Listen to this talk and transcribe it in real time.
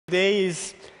Today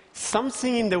is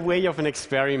something in the way of an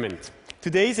experiment.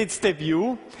 Today's its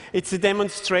debut. It's a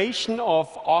demonstration of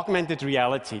augmented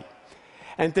reality.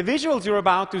 And the visuals you're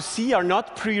about to see are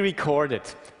not pre-recorded.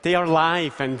 They are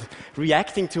live and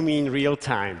reacting to me in real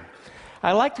time.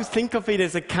 I like to think of it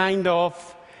as a kind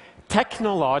of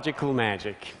technological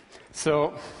magic.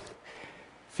 So,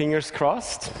 fingers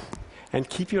crossed, and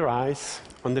keep your eyes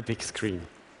on the big screen.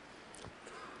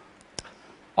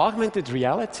 Augmented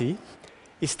reality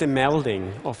is the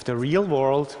melding of the real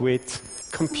world with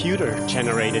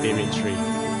computer-generated imagery.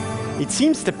 It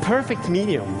seems the perfect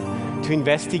medium to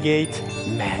investigate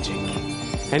magic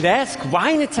and ask why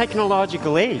in a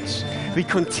technological age we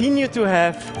continue to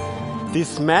have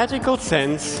this magical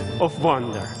sense of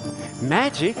wonder.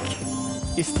 Magic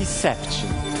is deception,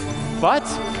 but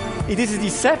it is a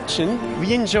deception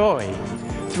we enjoy.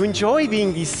 To enjoy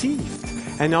being deceived,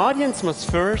 an audience must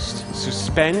first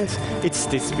suspend its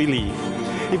disbelief.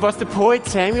 It was the poet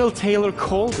Samuel Taylor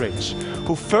Coleridge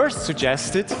who first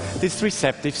suggested this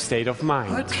receptive state of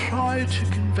mind. I try to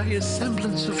convey a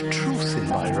semblance of truth in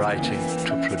my writing,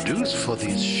 to produce for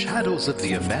these shadows of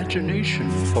the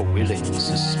imagination a willing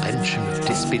suspension of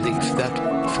disbelief that,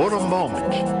 for a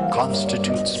moment,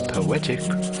 constitutes poetic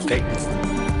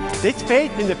faith. This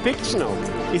faith in the fictional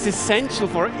is essential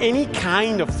for any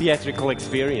kind of theatrical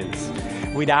experience.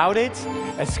 Without it,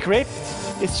 a script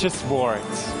is just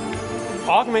words.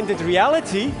 Augmented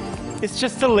reality is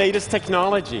just the latest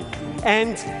technology,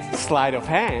 and sleight of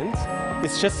hand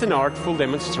is just an artful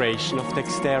demonstration of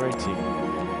dexterity.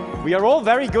 We are all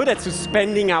very good at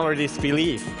suspending our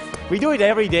disbelief. We do it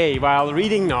every day while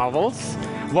reading novels,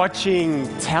 watching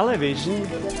television,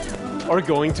 or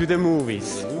going to the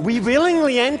movies. We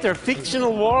willingly enter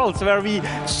fictional worlds where we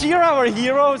cheer our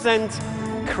heroes and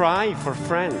cry for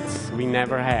friends we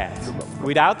never had.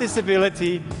 Without this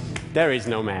ability, there is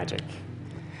no magic.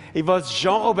 It was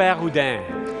Jean-Robert Houdin,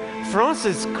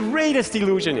 France's greatest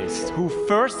illusionist, who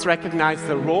first recognized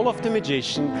the role of the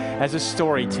magician as a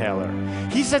storyteller.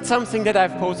 He said something that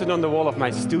I've posted on the wall of my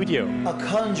studio. A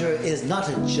conjurer is not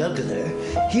a juggler.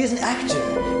 He is an actor,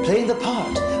 playing the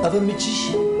part of a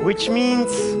magician. Which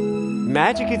means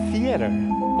magic is theater,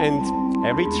 and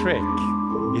every trick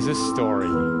is a story.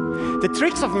 The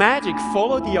tricks of magic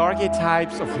follow the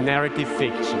archetypes of narrative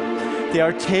fiction. They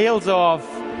are tales of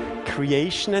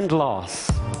creation and loss,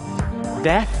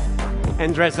 death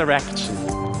and resurrection,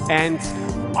 and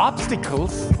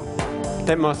obstacles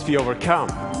that must be overcome.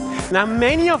 Now,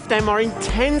 many of them are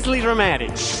intensely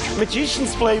dramatic.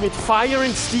 Magicians play with fire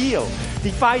and steel,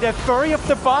 defy the fury of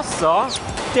the buzzsaw,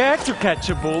 dare to catch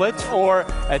a bullet, or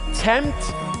attempt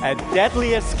a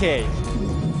deadly escape.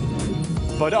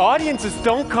 But audiences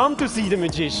don't come to see the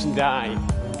magician die.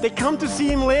 They come to see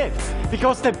him live,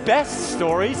 because the best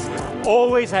stories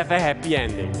always have a happy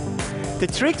ending. The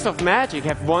tricks of magic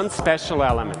have one special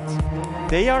element.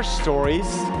 They are stories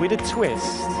with a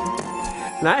twist.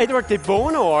 Now, Edward de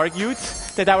Bono argued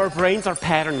that our brains are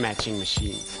pattern matching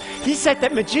machines. He said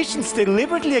that magicians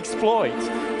deliberately exploit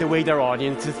the way their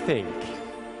audiences think.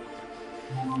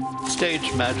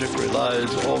 Stage magic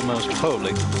relies almost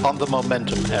wholly on the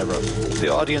momentum error. The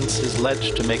audience is led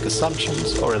to make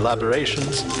assumptions or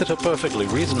elaborations that are perfectly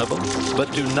reasonable,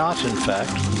 but do not, in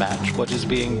fact, match what is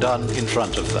being done in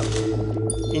front of them.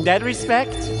 In that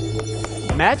respect,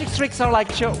 magic tricks are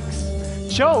like jokes.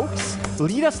 Jokes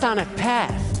lead us down a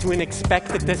path to an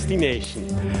expected destination.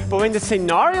 But when the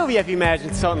scenario we have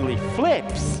imagined suddenly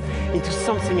flips into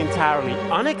something entirely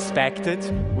unexpected,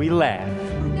 we laugh.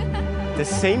 The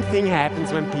same thing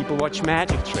happens when people watch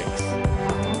magic tricks.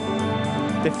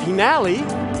 The finale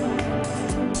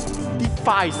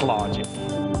defies logic,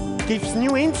 gives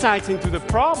new insights into the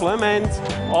problem, and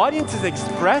audiences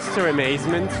express their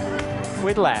amazement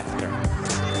with laughter.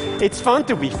 It's fun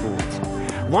to be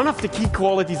fooled. One of the key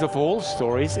qualities of all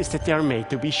stories is that they are made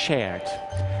to be shared.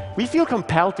 We feel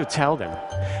compelled to tell them.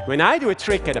 When I do a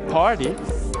trick at a party,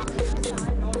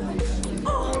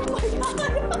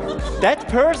 that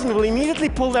person will immediately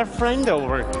pull their friend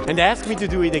over and ask me to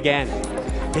do it again.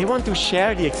 They want to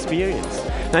share the experience.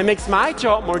 Now, it makes my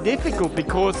job more difficult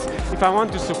because if I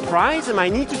want to surprise them, I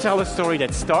need to tell a story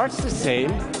that starts the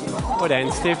same but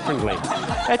ends differently.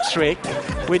 A trick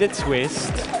with a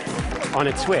twist on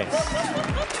a twist.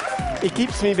 It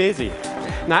keeps me busy.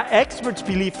 Now, experts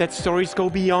believe that stories go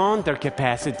beyond their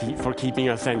capacity for keeping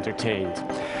us entertained.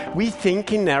 We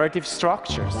think in narrative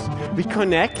structures. We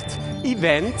connect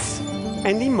events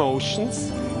and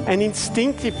emotions and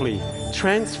instinctively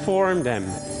transform them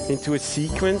into a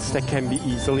sequence that can be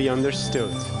easily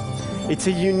understood. It's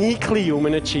a uniquely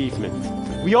human achievement.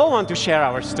 We all want to share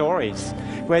our stories.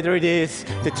 Whether it is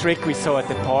the trick we saw at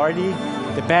the party,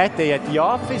 the bad day at the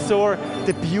office, or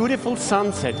the beautiful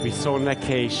sunset we saw on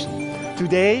vacation.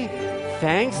 Today,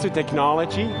 thanks to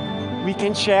technology, we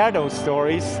can share those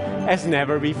stories as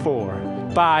never before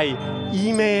by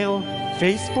email,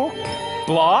 Facebook,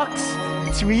 blogs,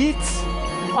 tweets,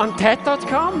 on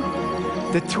TED.com.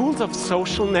 The tools of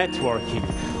social networking.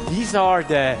 These are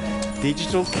the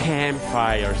digital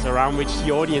campfires around which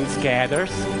the audience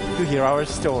gathers to hear our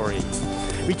story.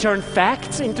 We turn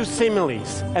facts into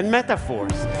similes and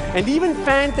metaphors, and even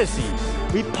fantasies.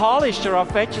 We polish the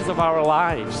rough edges of our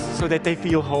lives so that they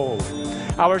feel whole.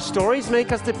 Our stories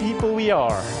make us the people we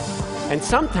are, and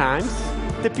sometimes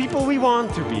the people we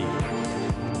want to be.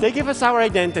 They give us our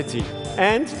identity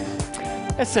and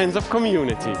a sense of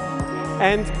community.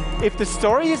 And if the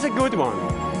story is a good one,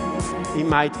 it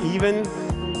might even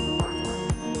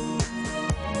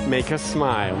make us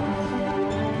smile.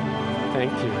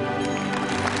 Thank you.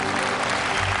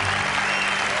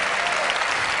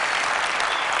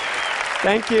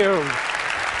 Thank you.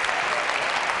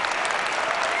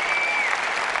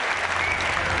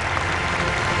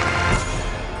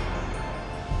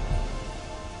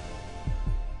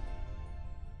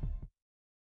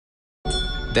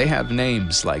 They have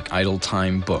names like Idle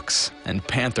Time Books and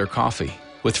Panther Coffee,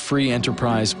 with free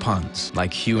enterprise puns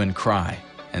like Hue and Cry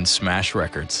and Smash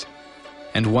Records.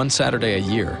 And one Saturday a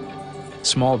year,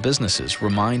 small businesses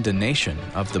remind a nation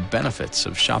of the benefits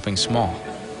of shopping small,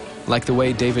 like the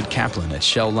way David Kaplan at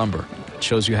Shell Lumber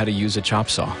shows you how to use a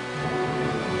chop saw,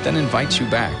 then invites you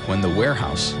back when the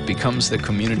warehouse becomes the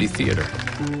community theater,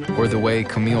 or the way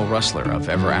Camille Russler of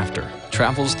Ever After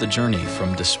travels the journey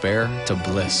from despair to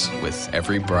bliss with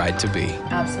every bride-to-be.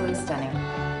 Absolutely stunning.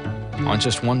 On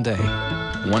just one day,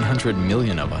 100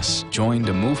 million of us joined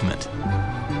a movement.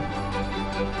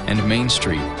 And Main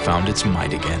Street found its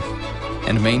might again.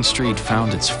 And Main Street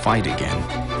found its fight again.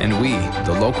 And we,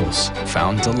 the locals,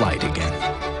 found delight again.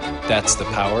 That's the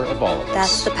power of all of us.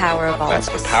 That's the power of all of us.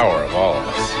 That's the power of all of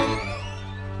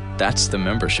us. That's the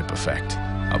membership effect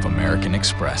of American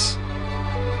Express.